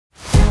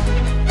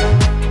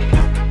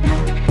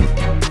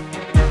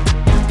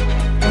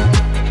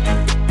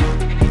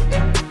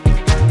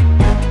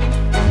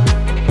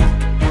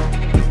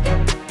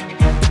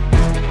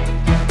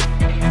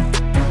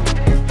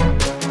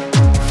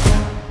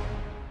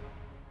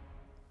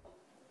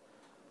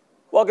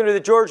Welcome to the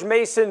George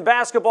Mason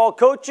Basketball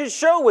Coaches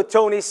Show with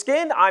Tony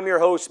Skinn. I'm your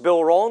host,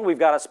 Bill Rowland. We've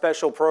got a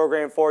special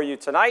program for you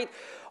tonight.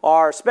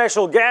 Our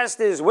special guest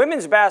is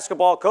women's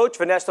basketball coach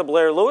Vanessa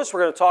Blair-Lewis. We're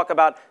going to talk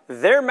about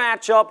their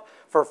matchup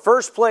for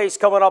first place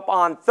coming up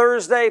on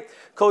Thursday.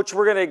 Coach,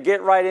 we're going to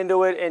get right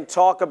into it and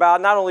talk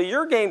about not only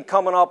your game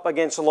coming up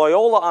against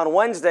Loyola on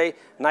Wednesday.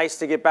 Nice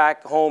to get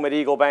back home at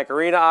Eagle Bank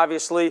Arena,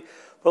 obviously.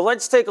 But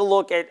let's take a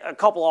look at a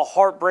couple of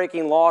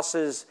heartbreaking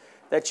losses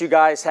that you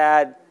guys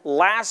had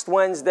last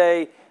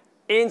Wednesday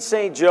in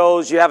St.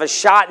 Joe's. You have a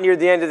shot near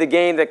the end of the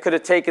game that could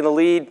have taken the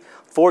lead.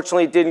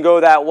 Fortunately, it didn't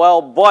go that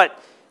well,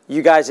 but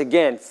you guys,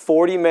 again,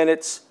 40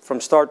 minutes from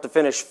start to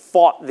finish,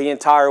 fought the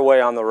entire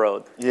way on the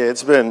road. Yeah,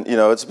 it's been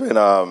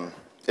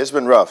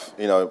rough.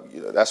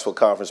 That's what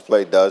conference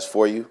play does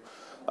for you.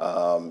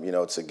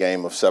 It's a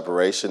game of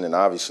separation, and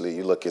obviously,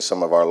 you look at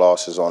some of our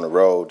losses on the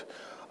road.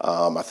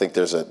 I think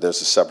there's a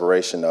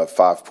separation of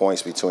 5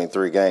 points between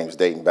 3 games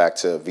dating back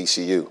to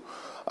VCU.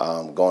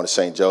 Going to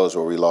St. Joe's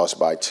where we lost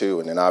by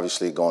 2, and then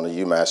obviously going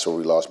to UMass where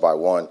we lost by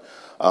 1.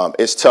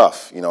 It's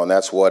tough, and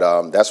that's what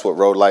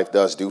road life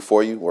does do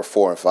for you. We're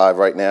 4-5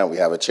 right now. We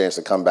have a chance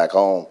to come back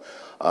home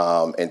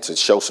and to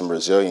show some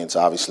resilience,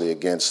 obviously,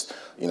 against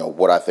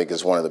what I think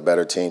is one of the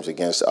better teams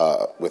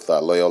with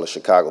Loyola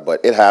Chicago.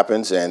 But it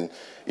happens, and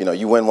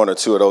you win 1 or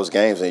 2 of those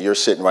games, and you're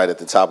sitting right at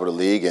the top of the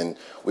league. And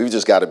we've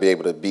just got to be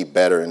able to be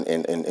better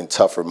in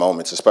tougher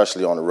moments,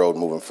 especially on the road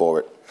moving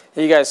forward.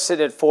 You guys sit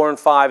at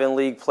 4-5 in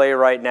league play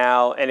right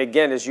now. And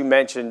again, as you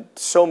mentioned,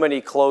 so many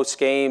close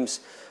games,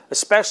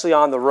 especially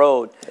on the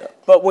road. Yeah.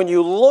 But when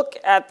you look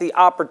at the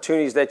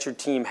opportunities that your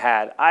team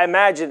had, I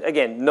imagine,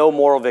 again, no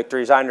moral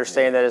victories. I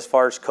understand that as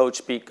far as coach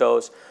speak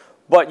goes.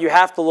 But you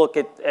have to look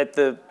at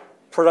the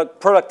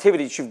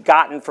productivity that you've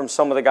gotten from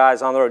some of the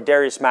guys on the road.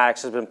 Darius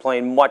Maddox has been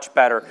playing much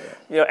better.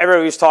 Yeah.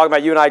 Everybody was talking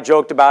about, you and I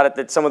joked about it,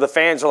 that some of the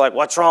fans are like,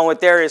 what's wrong with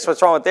Darius?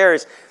 What's wrong with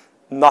Darius?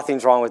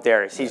 Nothing's wrong with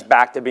Darius. He's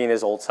back to being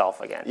his old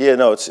self again. Yeah,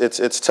 no,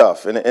 it's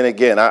tough. And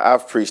again,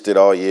 I've preached it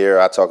all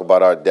year. I talk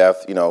about our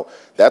depth.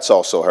 That's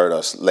also hurt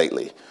us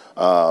lately.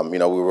 We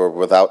were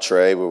without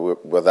Trey. We were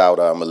without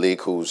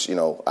Malik, who's,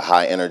 a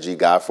high-energy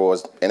guy for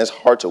us. And it's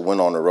hard to win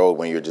on the road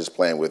when you're just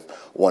playing with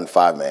 1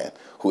 5-man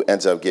who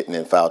ends up getting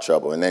in foul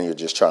trouble. And then you're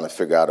just trying to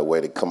figure out a way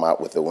to come out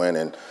with the win.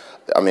 And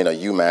a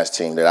UMass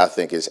team that I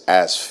think is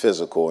as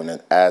physical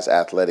and as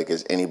athletic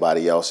as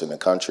anybody else in the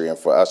country, and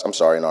for us,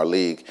 in our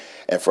league,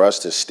 and for us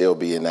to still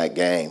be in that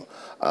game,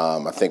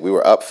 I think we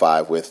were up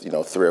 5 with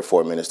 3 or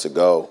 4 minutes to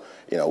go.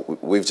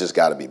 We've just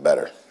got to be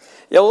better.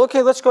 Yeah, well,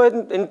 okay, let's go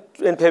ahead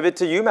and pivot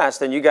to UMass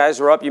then. You guys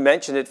were up, you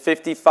mentioned it,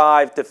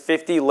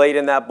 55-50 late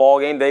in that ball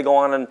game. They go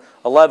on an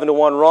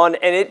 11-1 run,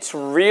 and it's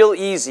real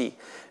easy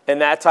in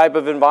that type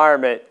of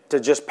environment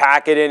to just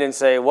pack it in and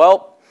say,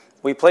 well,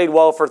 we played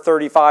well for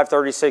 35,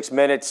 36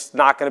 minutes,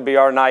 not going to be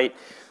our night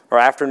or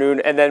afternoon,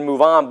 and then move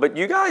on. But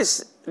you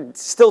guys,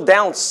 still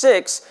down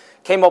 6,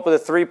 came up with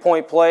a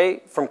 3-point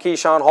play from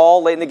Keyshawn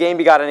Hall. Late in the game,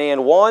 you got an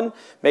and 1,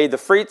 made the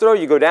free throw.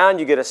 You go down,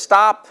 you get a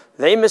stop.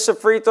 They miss a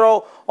free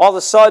throw. All of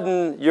a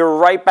sudden, you're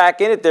right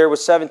back in it there with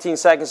 17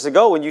 seconds to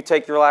go when you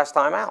take your last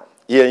time out.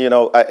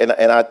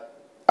 Yeah,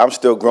 I'm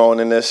still growing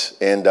in this,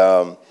 and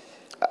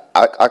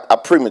I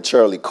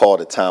prematurely called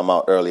a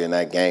timeout early in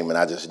that game, and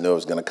I just knew it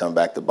was going to come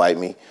back to bite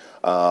me.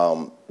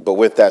 But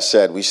with that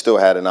said, we still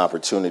had an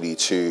opportunity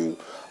to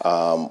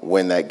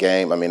win that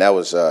game. That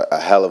was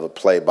a hell of a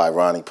play by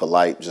Ronnie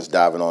Polite, just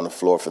diving on the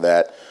floor for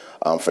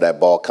that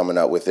ball coming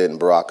up with it and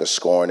Baraka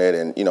scoring it.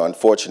 And,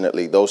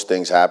 unfortunately, those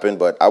things happen.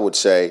 But I would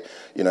say,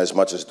 as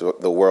much as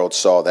the world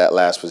saw that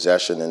last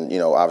possession and,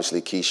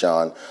 obviously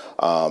Keyshawn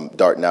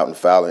darting out and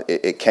fouling,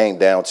 it came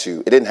down to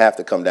 – it didn't have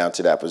to come down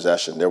to that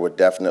possession. There were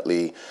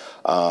definitely,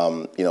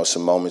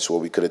 some moments where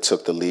we could have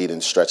took the lead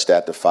and stretched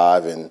that to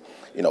 5 and –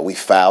 we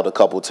fouled a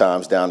couple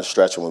times down the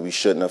stretch when we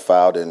shouldn't have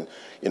fouled. And,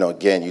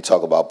 again, you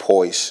talk about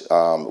poise.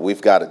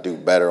 We've got to do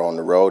better on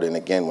the road. And,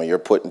 again, when you're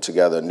putting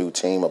together a new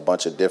team, a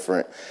bunch of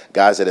different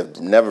guys that have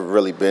never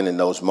really been in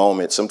those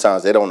moments,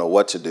 sometimes they don't know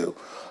what to do.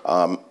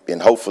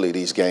 And hopefully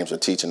these games are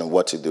teaching them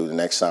what to do the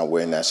next time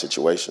we're in that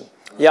situation.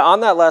 Yeah, on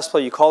that last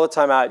play, you call the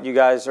timeout. You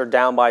guys are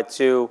down by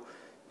 2.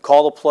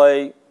 Call the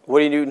play.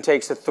 Woody Newton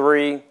takes the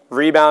 3.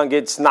 Rebound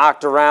gets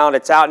knocked around.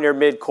 It's out near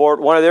midcourt.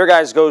 One of their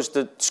guys goes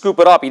to scoop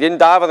it up. He didn't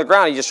dive on the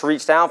ground. He just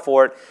reached down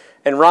for it.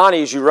 And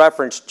Ronnie, as you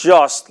referenced,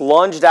 just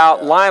lunged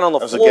out, lying on the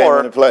floor. That was a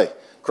game-winning play.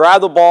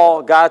 Grabbed the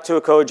ball, got it to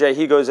Okoje.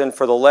 He goes in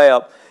for the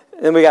layup.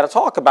 And we got to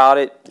talk about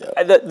it.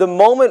 Yep. The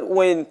moment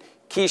when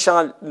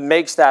Keyshawn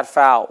makes that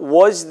foul,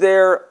 was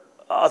there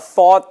a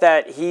thought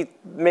that he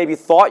maybe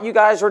thought you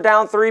guys were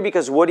down 3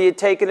 because Woody had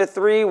taken a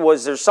 3?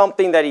 Was there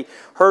something that he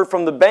heard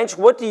from the bench?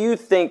 What do you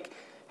think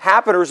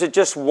happened, or is it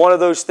just one of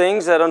those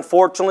things that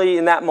unfortunately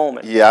in that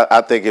moment? Yeah, I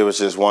think it was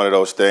just one of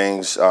those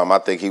things. I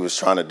think he was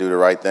trying to do the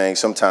right thing.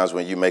 Sometimes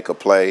when you make a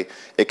play,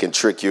 it can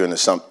trick you into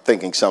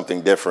thinking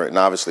something different. And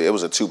obviously it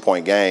was a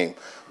 2-point game,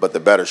 but the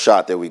better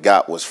shot that we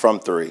got was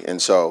from 3.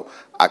 And so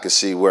I could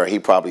see where he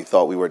probably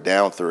thought we were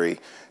down 3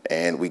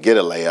 and we get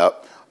a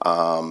layup.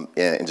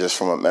 And just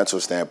from a mental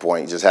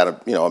standpoint, he just had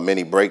a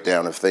mini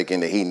breakdown of thinking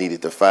that he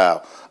needed to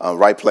foul.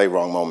 Right play,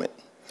 wrong moment.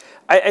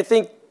 I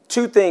think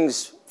two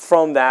things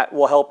from that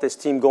will help this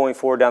team going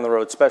forward down the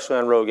road, especially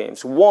on road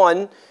games.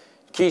 One,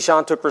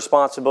 Keyshawn took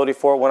responsibility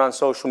for it, went on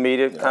social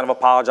media, kind of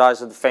apologized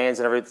to the fans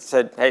and everything,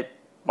 said, hey,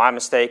 my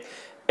mistake.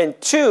 And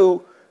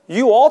two,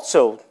 you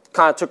also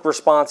kind of took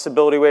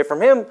responsibility away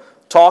from him,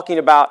 talking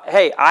about,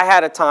 hey, I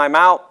had a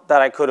timeout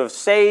that I could have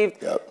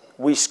saved. Yep.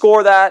 We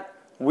score that.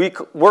 We're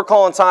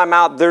calling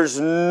timeout. There's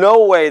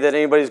no way that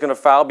anybody's going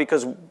to foul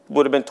because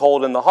would have been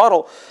told in the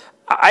huddle.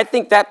 I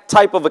think that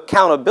type of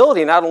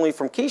accountability, not only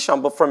from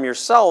Keyshawn, but from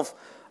yourself,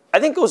 I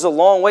think goes a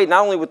long way,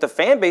 not only with the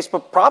fan base,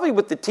 but probably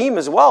with the team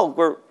as well,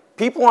 where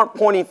people aren't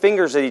pointing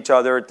fingers at each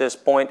other at this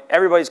point.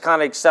 Everybody's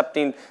kind of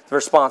accepting the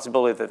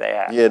responsibility that they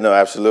have. Yeah, no,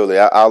 absolutely.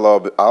 I'll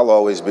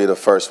always be the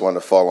first one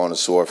to fall on the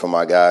sword for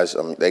my guys.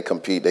 I mean, they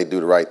compete. They do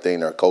the right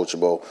thing. They're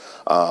coachable.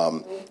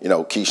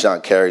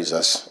 Keyshawn carries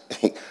us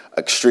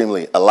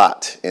extremely a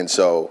lot. And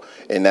so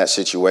in that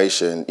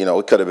situation,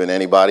 it could have been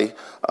anybody.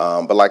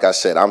 But like I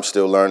said, I'm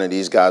still learning.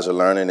 These guys are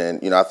learning.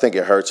 And, I think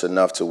it hurts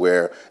enough to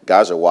where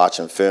guys are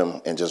watching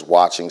film and just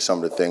watching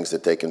some of the things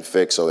that they can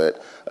fix so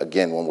that,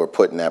 again, when we're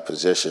put in that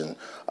position,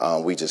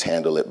 we just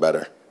handle it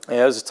better.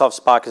 Yeah, it was a tough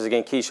spot because,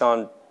 again,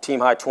 Keyshawn team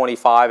high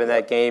 25 in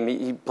that game.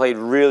 He played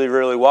really,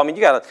 really well. I mean,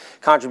 you got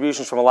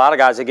contributions from a lot of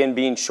guys, again,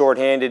 being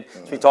shorthanded.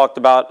 So we talked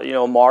about,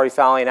 Mari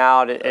fouling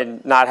out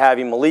and not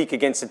having Malik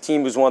against a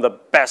team who's one of the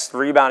best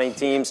rebounding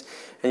teams,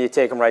 and you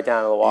take them right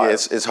down to the wire. Yeah,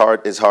 it's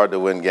hard. It's hard to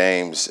win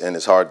games, and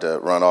it's hard to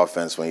run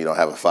offense when you don't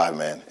have a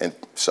five-man. And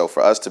so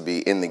for us to be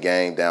in the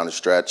game down the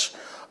stretch,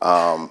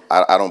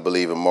 I don't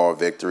believe in moral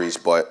victories,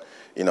 but,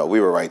 we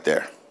were right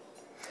there.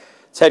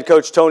 It's head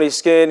coach Tony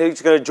Skinn,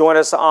 who's going to join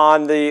us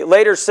on the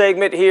later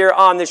segment here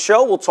on the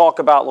show. We'll talk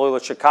about Loyola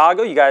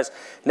Chicago. You guys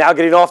now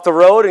getting off the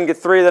road and get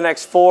 3 of the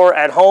next 4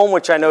 at home,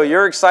 which I know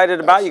you're excited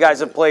about. You guys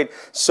have played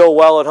so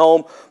well at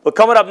home. But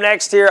coming up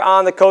next here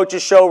on the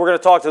Coaches Show, we're going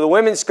to talk to the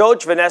women's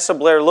coach, Vanessa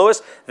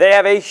Blair-Lewis. They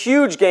have a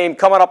huge game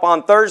coming up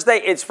on Thursday.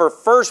 It's for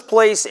first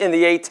place in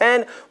the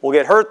A-10. We'll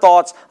get her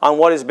thoughts on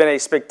what has been a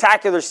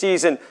spectacular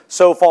season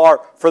so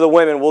far for the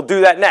women. We'll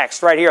do that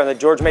next right here on the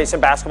George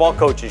Mason Basketball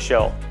Coaches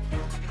Show.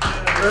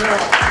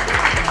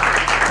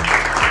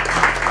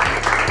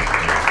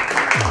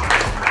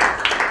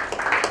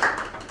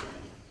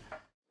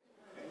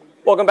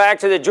 Welcome back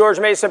to the George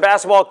Mason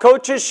Basketball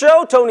Coaches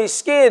Show. Tony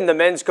Skinn, the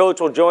men's coach,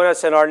 will join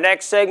us in our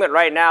next segment.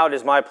 Right now, it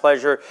is my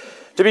pleasure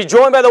to be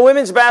joined by the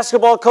women's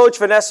basketball coach,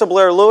 Vanessa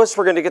Blair-Lewis.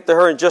 We're going to get to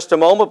her in just a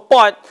moment,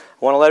 but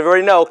I want to let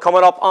everybody know,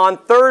 coming up on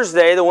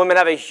Thursday, the women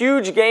have a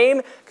huge game,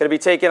 going to be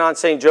taking on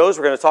St. Joe's.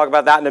 We're going to talk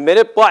about that in a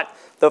minute, but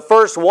the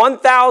first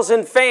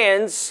 1,000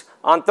 fans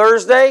on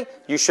Thursday,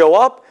 you show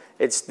up.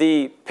 It's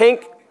the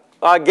pink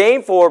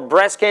game for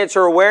breast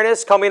cancer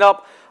awareness coming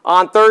up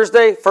on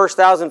Thursday. First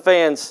 1,000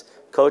 fans.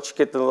 Coach,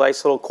 get the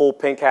nice little cool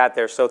pink hat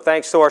there. So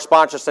thanks to our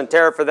sponsor,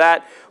 Centera, for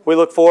that. We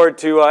look forward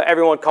to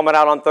everyone coming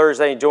out on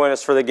Thursday and joining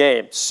us for the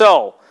game.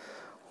 So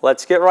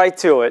let's get right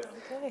to it.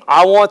 Okay.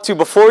 I want to,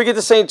 before we get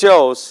to St.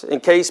 Joe's, in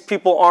case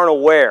people aren't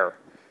aware,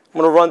 I'm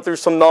going to run through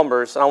some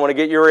numbers, and I want to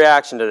get your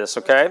reaction to this,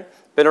 okay?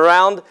 Been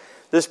around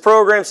this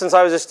program since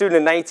I was a student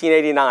in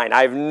 1989.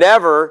 I've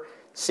never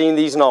seen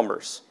these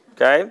numbers,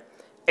 okay?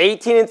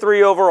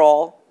 18-3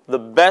 overall, the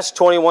best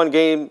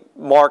 21-game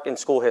mark in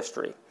school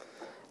history.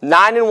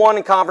 9-1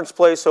 in conference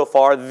play so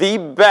far, the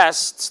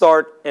best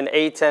start in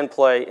A-10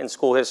 play in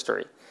school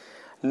history.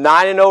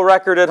 9-0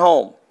 record at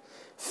home.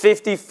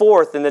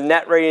 54th in the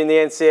net rating in the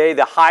NCAA,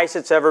 the highest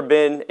it's ever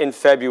been in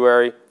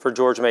February for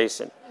George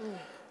Mason.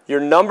 You're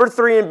number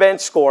 3 in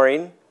bench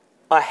scoring,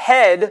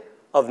 ahead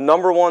of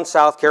number 1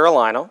 South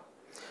Carolina.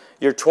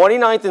 You're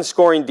 29th in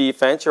scoring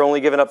defense. You're only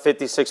giving up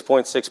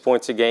 56.6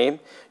 points a game.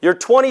 You're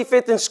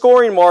 25th in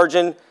scoring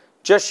margin,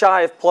 just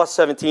shy of plus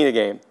 17 a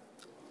game.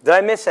 Did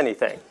I miss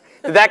anything?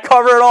 Did that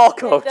cover it all,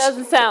 Coach? It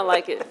doesn't sound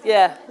like it.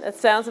 Yeah, that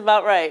sounds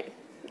about right.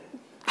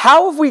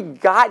 How have we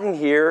gotten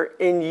here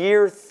in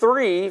year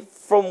 3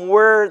 from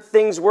where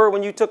things were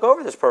when you took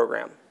over this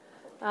program?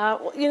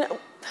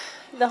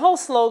 The whole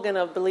slogan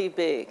of Believe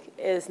Big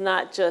is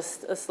not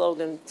just a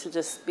slogan to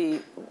just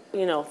be,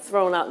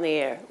 thrown out in the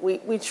air.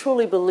 We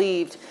truly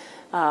believed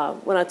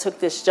when I took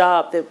this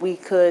job that we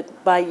could,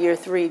 by year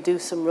 3, do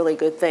some really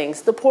good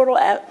things. The portal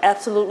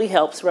absolutely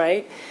helps,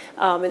 right?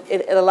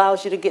 It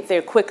allows you to get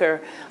there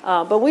quicker.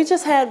 But we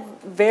just had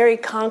very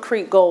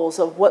concrete goals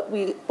of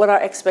what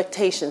our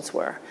expectations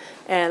were.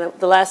 And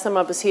the last time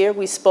I was here,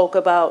 we spoke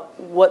about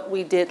what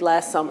we did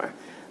last summer.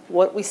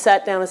 What we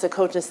sat down as a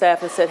coaching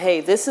staff and said, hey,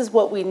 this is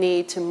what we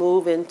need to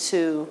move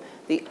into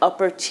the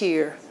upper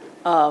tier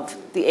of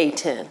the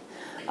A-10.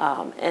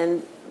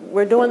 And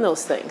we're doing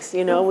those things.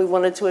 We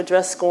wanted to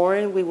address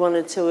scoring. We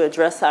wanted to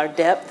address our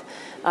depth,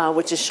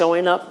 which is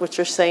showing up, what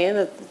you're saying,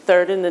 at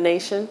 3rd in the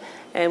nation.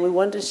 And we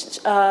wanted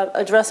to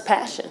address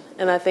passion.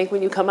 And I think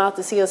when you come out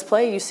to see us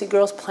play, you see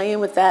girls playing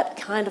with that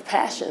kind of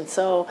passion.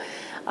 So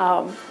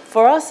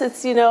for us,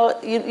 it's, you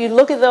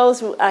look at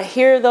those, I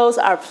hear those,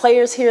 our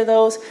players hear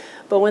those.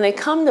 But when they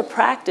come to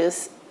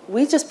practice,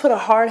 we just put a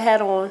hard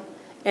hat on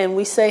and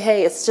we say,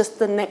 hey, it's just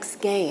the next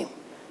game.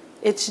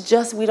 It's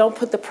just, we don't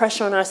put the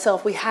pressure on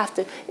ourselves. We have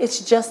to, it's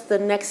just the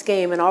next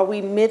game. And are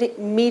we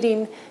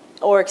meeting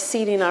or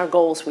exceeding our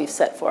goals we've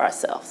set for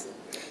ourselves?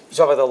 You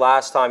talked about the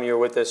last time you were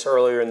with us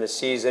earlier in the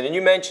season, and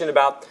you mentioned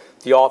about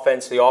the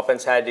offense. The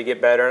offense had to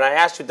get better. And I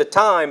asked you at the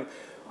time,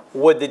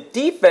 would the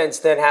defense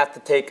then have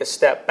to take a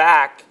step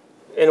back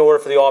in order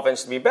for the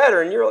offense to be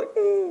better? And you're like,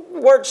 you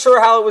weren't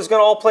sure how it was going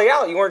to all play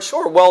out. You weren't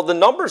sure. Well, the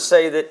numbers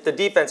say that the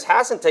defense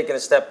hasn't taken a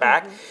step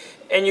back.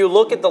 And you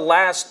look at the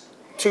last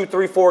 2,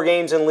 3, 4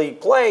 games in league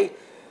play,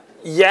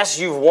 yes,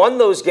 you've won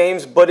those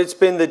games, but it's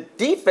been the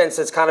defense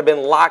that's kind of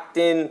been locked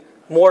in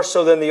more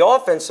so than the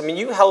offense. I mean,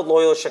 you held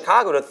Loyola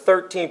Chicago to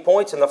 13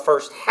 points in the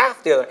first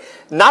half the other,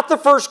 not the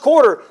first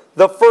quarter,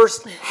 the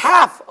first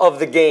half of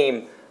the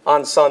game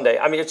on Sunday.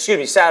 I mean, excuse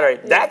me,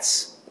 Saturday.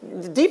 That's,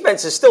 the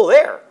defense is still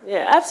there.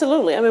 Yeah,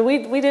 absolutely. I mean,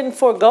 we didn't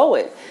forego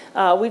it.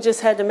 We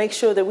just had to make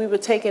sure that we were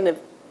taking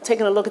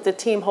a look at the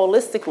team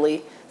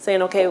holistically,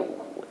 saying, okay,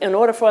 in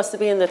order for us to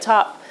be in the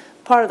top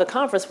part of the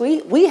conference,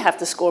 we have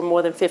to score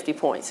more than 50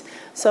 points.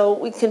 So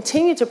we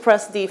continue to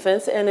press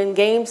defense, and in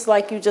games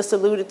like you just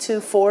alluded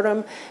to,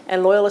 Fordham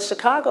and Loyola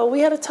Chicago,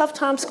 we had a tough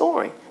time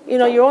scoring. You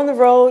know, you're on the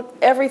road,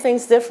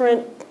 everything's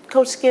different.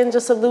 Coach Skinn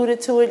just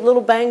alluded to it, a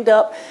little banged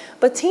up,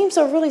 but teams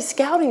are really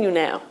scouting you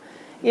now.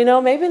 You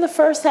know, maybe in the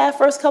first half,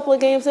 first couple of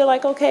games, they're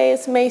like, okay,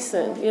 it's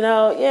Mason. You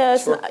know, yeah,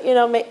 it's not, you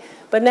know,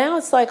 but now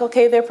it's like,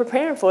 okay, they're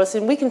preparing for us,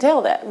 and we can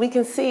tell that. We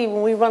can see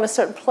when we run a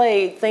certain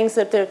play, things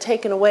that they're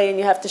taking away, and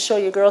you have to show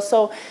your girls.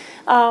 So,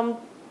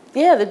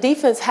 yeah, the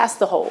defense has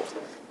to hold,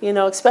 you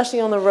know,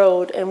 especially on the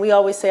road, and we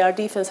always say our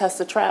defense has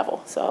to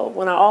travel. So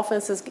when our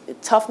offense is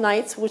tough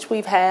nights, which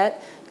we've had,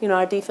 you know,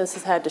 our defense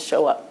has had to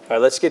show up. All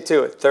right, let's get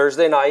to it.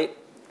 Thursday night,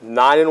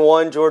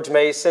 9-1 George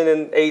Mason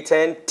in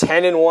A10,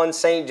 10-1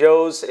 St.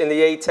 Joe's in the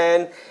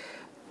A10.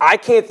 I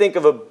can't think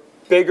of a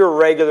bigger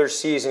regular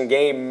season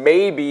game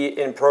maybe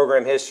in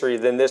program history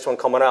than this one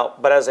coming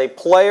out. But as a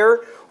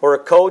player or a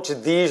coach,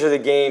 these are the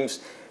games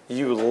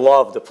you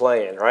love to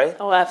play in, right?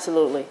 Oh,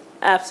 absolutely.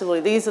 Absolutely.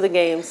 These are the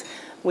games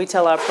we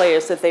tell our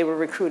players that they were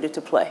recruited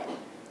to play.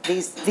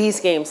 These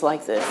games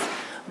like this.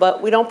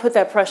 But we don't put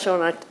that pressure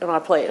on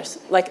our players.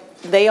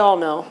 Like, they all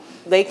know.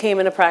 They came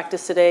into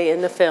practice today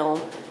in the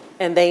film,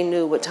 and they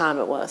knew what time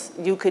it was.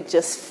 You could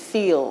just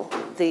feel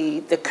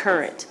the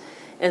current.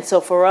 And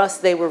so for us,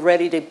 they were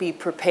ready to be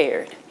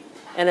prepared.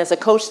 And as a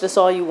coach, that's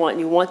all you want.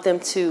 You want them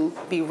to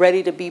be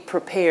ready to be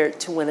prepared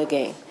to win a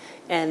game.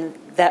 And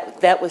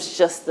that was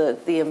just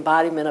the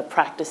embodiment of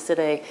practice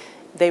today.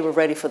 They were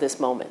ready for this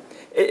moment.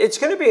 It's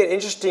going to be an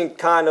interesting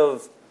kind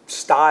of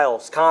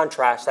styles,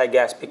 contrast, I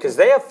guess, because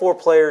they have 4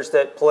 players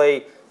that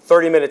play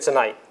 30 minutes a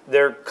night.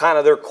 They're kind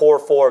of their core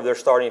 4 of their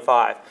starting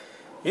 5.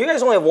 You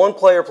guys only have 1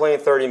 player playing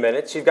 30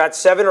 minutes. You've got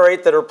 7 or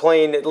 8 that are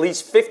playing at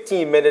least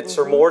 15 minutes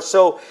or more.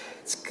 So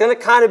it's going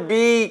to kind of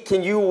be,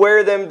 can you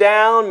wear them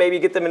down, maybe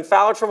get them in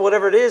foul trouble,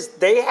 whatever it is.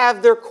 They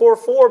have their core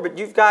 4, but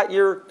you've got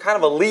your kind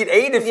of elite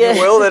 8, if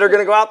you will, that are going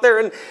to go out there,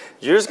 and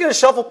you're just going to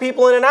shuffle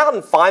people in and out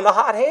and find the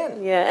hot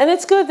hand. Yeah, and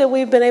it's good that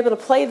we've been able to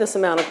play this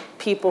amount of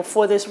people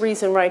for this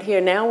reason right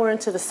here. Now we're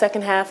into the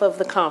second half of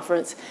the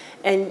conference,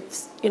 and,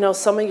 you know,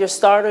 some of your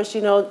starters,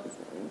 you know,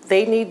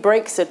 they need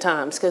breaks at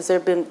times because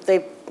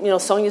you know,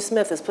 Sonia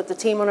Smith has put the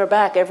team on her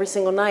back every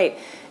single night.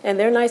 And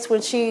there are nights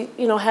when she,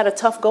 you know, had a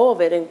tough go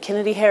of it, and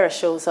Kennedy Harris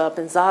shows up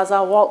and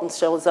Zaza Walton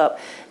shows up.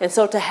 And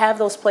so to have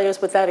those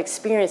players with that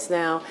experience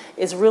now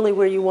is really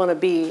where you want to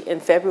be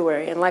in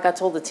February. And like I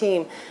told the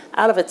team,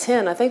 out of a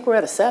 10, I think we're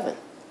at a 7.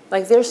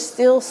 Like, there's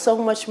still so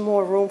much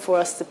more room for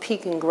us to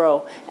peak and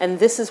grow. And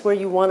this is where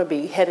you want to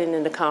be heading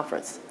into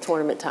conference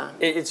tournament time.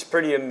 It's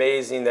pretty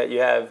amazing that you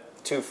have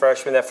 2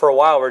 freshmen that for a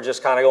while were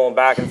just kind of going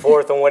back and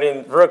forth and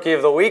winning Rookie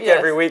of the Week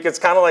every week. It's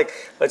kind of like,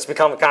 let's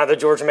become kind of the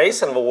George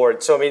Mason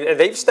Award. So, I mean,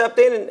 they've stepped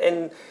in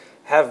and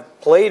have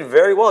played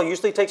very well. It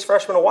usually takes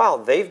freshmen a while.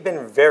 They've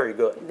been very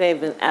good. They've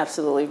been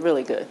absolutely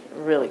really good,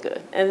 really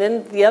good. And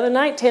then the other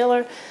night,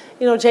 Taylor,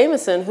 you know,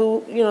 Jamison,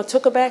 who, you know,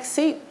 took a back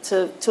seat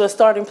to a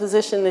starting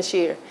position this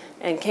year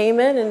and came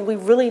in, and we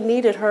really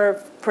needed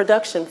her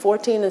production,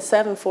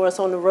 14-7 for us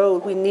on the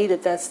road. We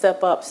needed that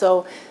step up.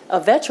 So a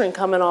veteran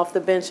coming off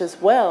the bench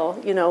as well,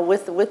 you know,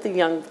 with the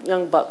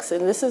young bucks.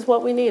 And this is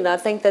what we need. And I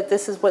think that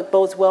this is what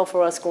bodes well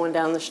for us going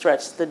down the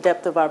stretch, the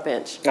depth of our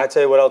bench. I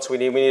tell you what else we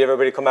need. We need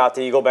everybody to come out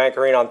to Eagle Bank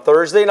Arena on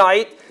Thursday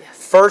night.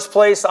 Yes. First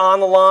place on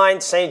the line.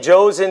 St.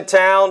 Joe's in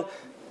town.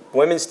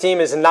 Women's team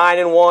is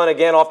 9-1,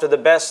 again, off to the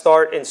best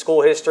start in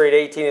school history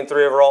at 18-3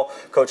 overall.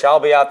 Coach,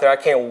 I'll be out there. I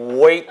can't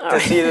wait to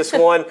see this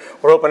one.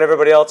 We're hoping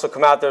everybody else will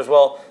come out there as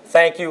well.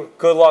 Thank you.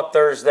 Good luck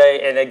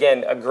Thursday. And,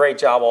 again, a great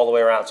job all the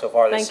way around so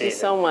far this season. Thank you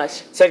so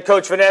much. It's head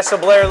coach Vanessa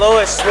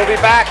Blair-Lewis. We'll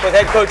be back with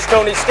head coach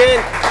Tony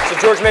Skinn. It's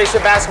the George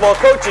Mason Basketball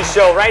Coaches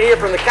Show right here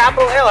from the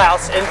Capitol Ale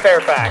House in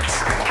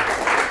Fairfax.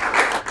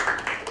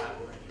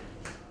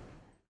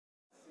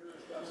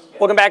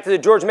 Welcome back to the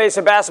George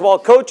Mason Basketball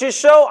Coaches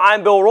Show.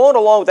 I'm Bill Rowland,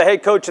 along with the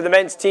head coach of the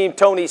men's team,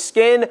 Tony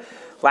Skinn.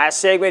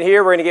 Last segment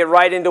here, we're going to get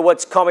right into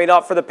what's coming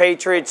up for the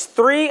Patriots.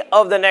 3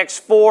 of the next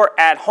 4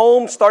 at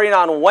home, starting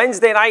on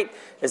Wednesday night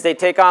as they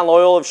take on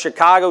Loyola of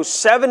Chicago.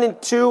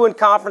 7-2 in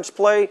conference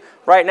play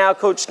right now,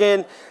 Coach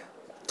Skinn.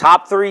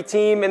 Top 3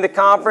 team in the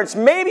conference.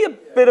 Maybe a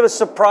bit of a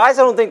surprise.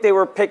 I don't think they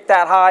were picked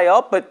that high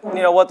up, but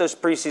you know what? Those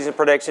preseason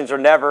predictions are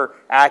never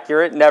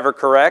accurate, never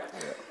correct.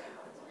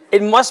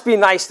 It must be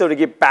nice, though, to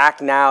get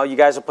back now. You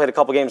guys have played a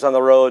couple games on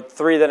the road,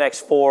 3 of the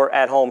next 4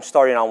 at home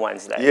starting on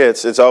Wednesday. Yeah,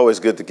 it's always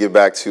good to get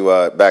back to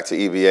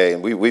EBA,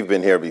 and we've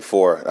been here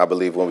before. I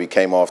believe when we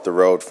came off the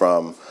road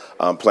from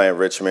playing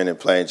Richmond and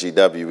playing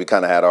GW, we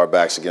kind of had our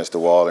backs against the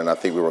wall, and I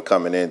think we were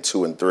coming in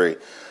 2-3,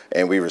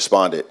 and we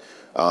responded.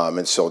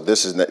 And so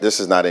this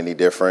is not any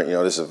different. You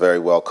know, this is a very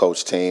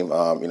well-coached team.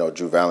 You know,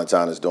 Drew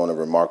Valentine is doing a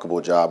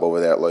remarkable job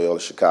over there at Loyola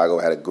Chicago.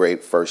 Had a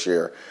great first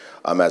year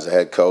as a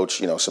head coach.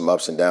 You know, some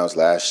ups and downs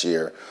last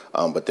year,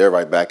 but they're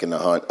right back in the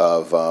hunt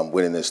of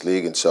winning this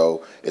league, and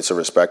so it's a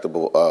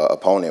respectable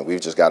opponent.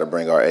 We've just got to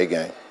bring our A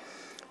game.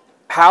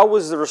 How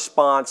was the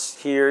response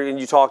here? And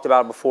you talked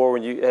about it before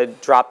when you had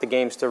dropped the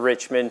games to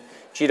Richmond,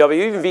 GW,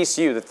 even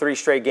VCU, the 3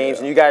 straight games,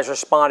 and you guys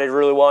responded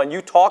really well. And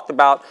you talked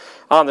about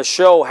on the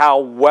show how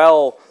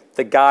well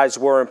the guys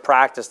were in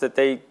practice, that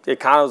it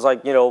kind of was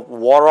like, you know,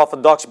 water off a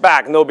duck's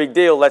back, no big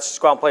deal, let's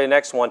just go out and play the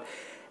next one.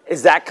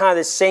 Is that kind of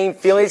the same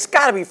feeling? It's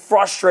got to be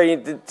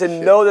frustrating to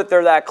know that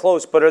they're that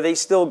close, but are they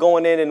still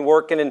going in and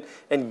working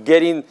and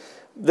getting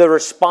the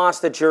response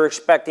that you're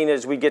expecting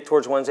as we get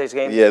towards Wednesday's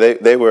game? Yeah,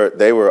 they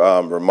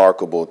were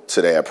remarkable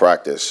today at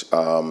practice.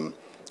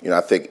 You know,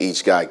 I think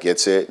each guy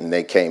gets it, and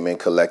they came in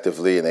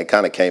collectively, and they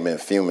kind of came in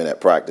fuming at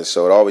practice.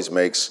 So it always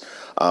makes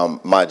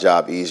my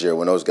job easier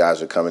when those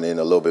guys are coming in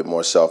a little bit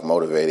more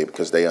self-motivated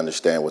because they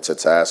understand what's at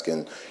task,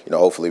 and you know,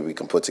 hopefully we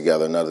can put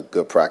together another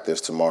good practice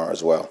tomorrow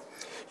as well.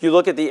 You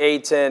look at the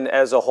A-10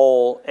 as a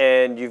whole,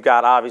 and you've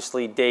got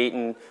obviously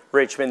Dayton,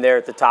 Richmond there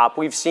at the top.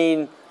 We've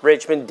seen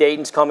Richmond,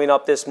 Dayton's coming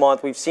up this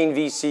month. We've seen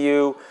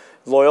VCU,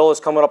 Loyola's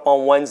coming up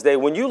on Wednesday.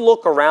 When you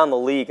look around the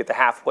league at the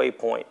halfway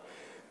point,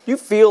 you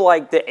feel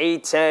like the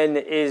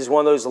A-10 is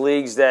one of those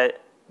leagues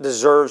that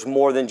deserves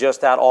more than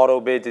just that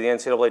auto bid to the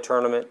NCAA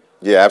tournament?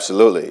 Yeah,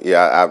 absolutely.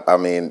 Yeah, I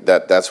mean,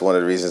 that's one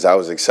of the reasons I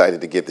was excited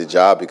to get the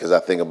job, because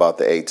I think about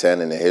the A-10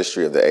 and the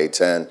history of the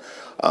A-10.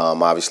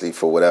 Obviously,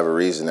 for whatever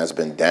reason, that's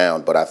been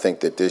down. But I think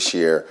that this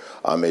year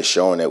is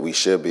showing that we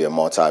should be a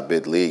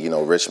multi-bid league. You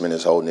know, Richmond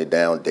is holding it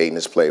down. Dayton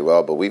has played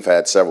well. But we've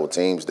had several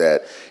teams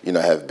that, you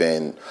know, have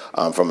been,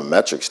 from a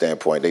metric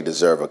standpoint, they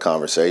deserve a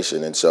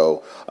conversation. And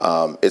so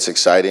it's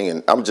exciting.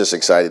 And I'm just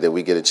excited that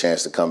we get a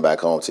chance to come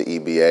back home to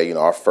EBA. You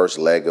know, our first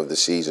leg of the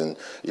season,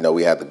 you know,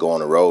 we had to go on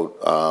the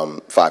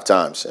road 5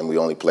 times, and we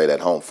only played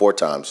at home 4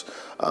 times.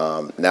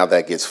 Now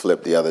that gets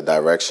flipped the other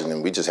direction,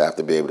 and we just have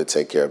to be able to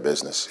take care of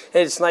business.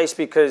 And it's nice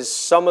because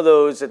some of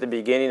those at the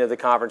beginning of the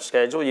conference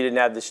schedule, you didn't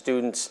have the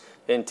students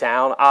in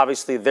town.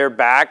 Obviously, they're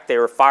back. They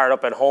were fired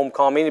up at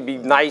homecoming. It'd be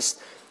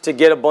nice to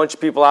get a bunch of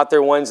people out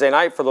there Wednesday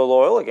night for the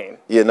Loyola game.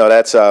 Yeah, no,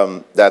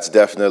 that's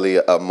definitely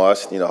a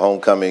must. You know,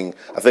 homecoming,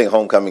 I think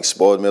homecoming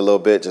spoiled me a little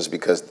bit just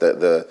because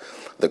the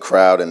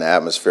crowd and the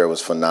atmosphere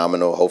was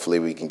phenomenal. Hopefully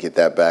we can get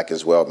that back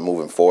as well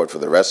moving forward for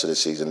the rest of the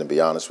season, to be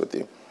honest with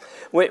you.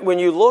 When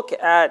you look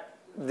at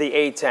the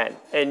A-10,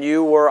 and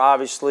you were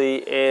obviously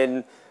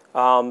in you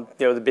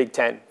know, the Big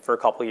Ten for a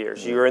couple of years.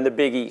 Mm-hmm. You were in the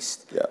Big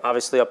East, yeah,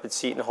 obviously up at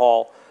Seton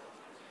Hall.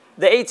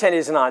 The A-10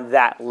 isn't on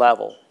that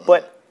level.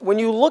 But when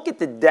you look at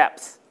the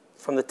depth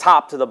from the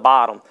top to the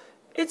bottom,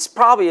 it's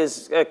probably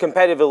as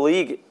competitive a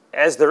league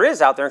as there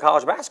is out there in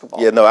college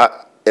basketball. Yeah, no,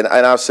 and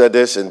I've said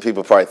this, and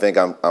people probably think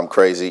I'm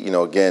crazy. You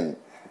know, again,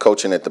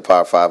 coaching at the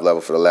Power 5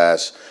 level for the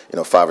last, you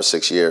know, 5 or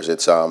 6 years,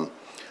 it's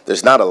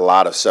there's not a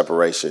lot of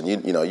separation.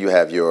 You know, you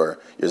have your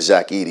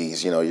Zach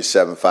Edey's, you know, your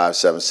 7'5",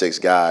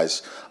 7'6"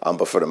 guys,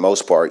 but for the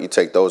most part, you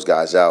take those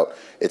guys out,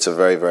 it's a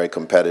very, very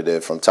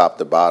competitive from top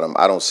to bottom.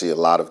 I don't see a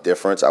lot of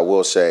difference. I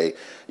will say,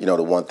 you know,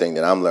 the one thing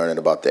that I'm learning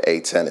about the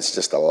A-10, it's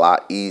just a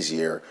lot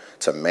easier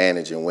to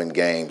manage and win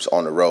games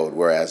on the road,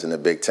 whereas in the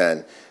Big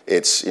Ten,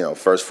 it's, you know,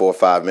 first 4 or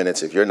 5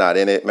 minutes, if you're not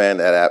in it, man,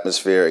 that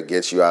atmosphere, it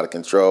gets you out of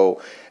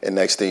control. And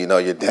next thing you know,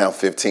 you're down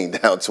 15,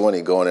 down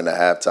 20 going into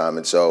halftime.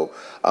 And so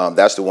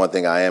that's the one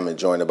thing I am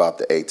enjoying about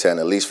the A-10,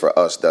 at least for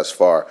us thus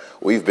far.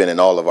 We've been in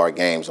all of our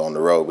games on the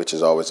road, which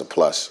is always a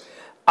plus.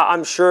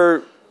 I'm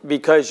sure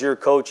because you're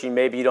coaching,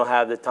 maybe you don't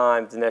have the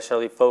time to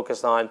necessarily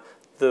focus on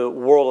the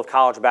world of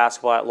college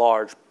basketball at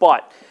large.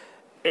 But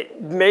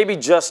it may be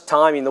just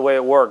timing the way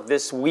it worked.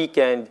 This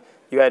weekend,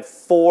 you had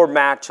 4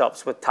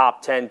 matchups with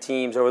top 10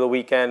 teams over the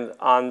weekend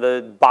on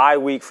the bye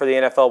week for the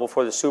NFL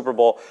before the Super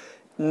Bowl.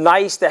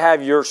 Nice to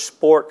have your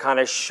sport kind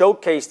of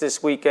showcased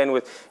this weekend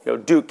with, you know,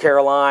 Duke,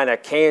 Carolina,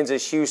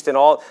 Kansas, Houston.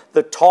 All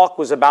the talk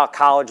was about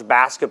college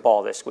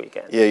basketball this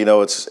weekend. Yeah, you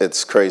know,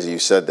 it's crazy you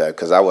said that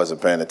because I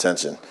wasn't paying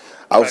attention.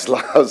 I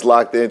was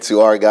locked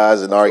into our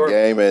guys and our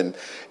game, and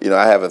you know,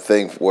 I have a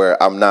thing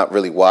where I'm not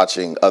really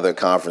watching other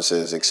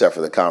conferences except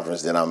for the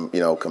conference that I'm,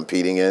 you know,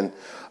 competing in.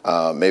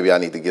 Maybe I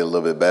need to get a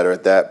little bit better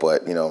at that,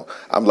 but you know,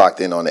 I'm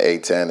locked in on the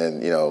A-10,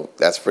 and you know,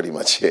 that's pretty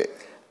much it.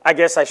 I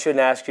guess I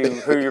shouldn't ask you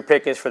who your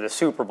pick is for the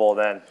Super Bowl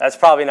then. That's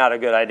probably not a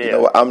good idea. You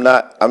know what, I'm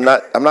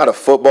not a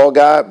football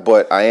guy,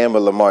 but I am a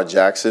Lamar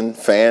Jackson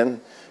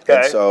fan. Okay.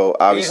 And so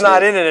obviously he's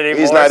not in it anymore.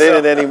 He's not in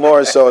it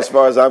anymore, so as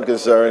far as I'm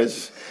concerned,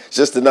 it's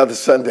just another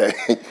Sunday.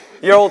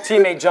 Your old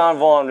teammate John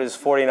Vaughn is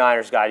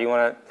 49ers guy. Do you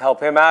want to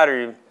help him out,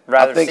 or you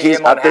rather see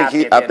him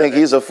unhappy? I think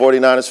he's a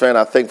 49ers fan.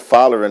 I think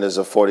Follerin is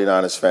a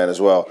 49ers fan as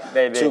well.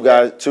 Maybe. Two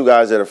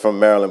guys that are from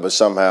Maryland, but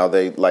somehow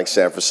they like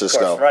San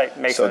Francisco. Of course, right.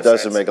 Makes so no it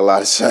doesn't sense. make a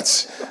lot of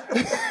sense.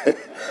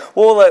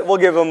 We'll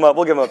give him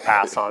a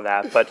pass on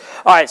that. But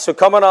all right, so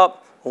coming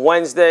up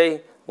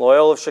Wednesday,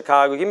 Loyola of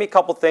Chicago. Give me a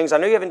couple things. I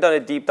know you haven't done a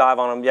deep dive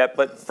on them yet,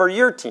 but for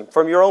your team,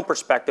 from your own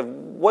perspective,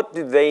 what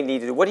do they need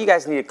to do? What do you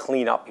guys need to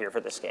clean up here for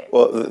this game?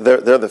 Well,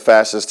 they're the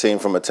fastest team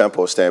from a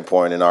tempo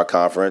standpoint in our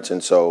conference,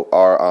 and so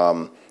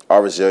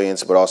our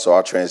resilience, but also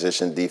our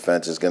transition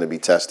defense is going to be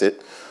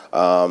tested.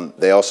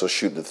 They also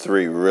shoot the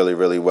three really,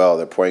 really well.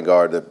 Their point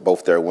guard,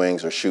 both their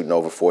wings are shooting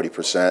over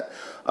 40%,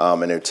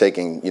 and they're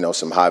taking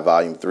some high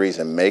volume threes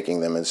and making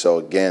them. And so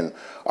again,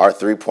 our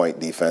 3-point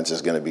defense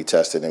is going to be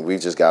tested, and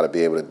we've just got to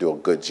be able to do a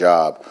good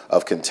job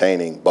of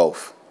containing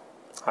both.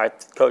 All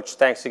right, Coach,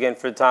 thanks again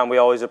for the time. We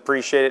always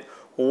appreciate it.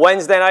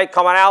 Wednesday night,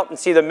 coming out and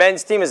see the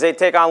men's team as they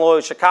take on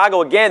Loyola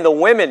Chicago. Again, the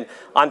women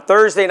on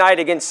Thursday night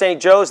against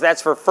St. Joe's.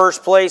 That's for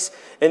first place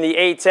in the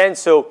A-10.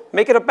 So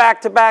make it a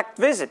back-to-back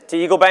visit to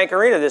Eagle Bank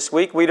Arena this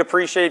week. We'd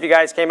appreciate if you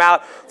guys came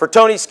out. For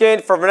Tony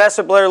Skinn, for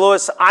Vanessa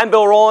Blair-Lewis, I'm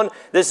Bill Rowland.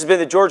 This has been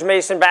the George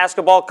Mason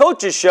Basketball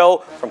Coaches Show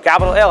from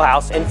Capitol Ale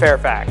House in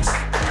Fairfax.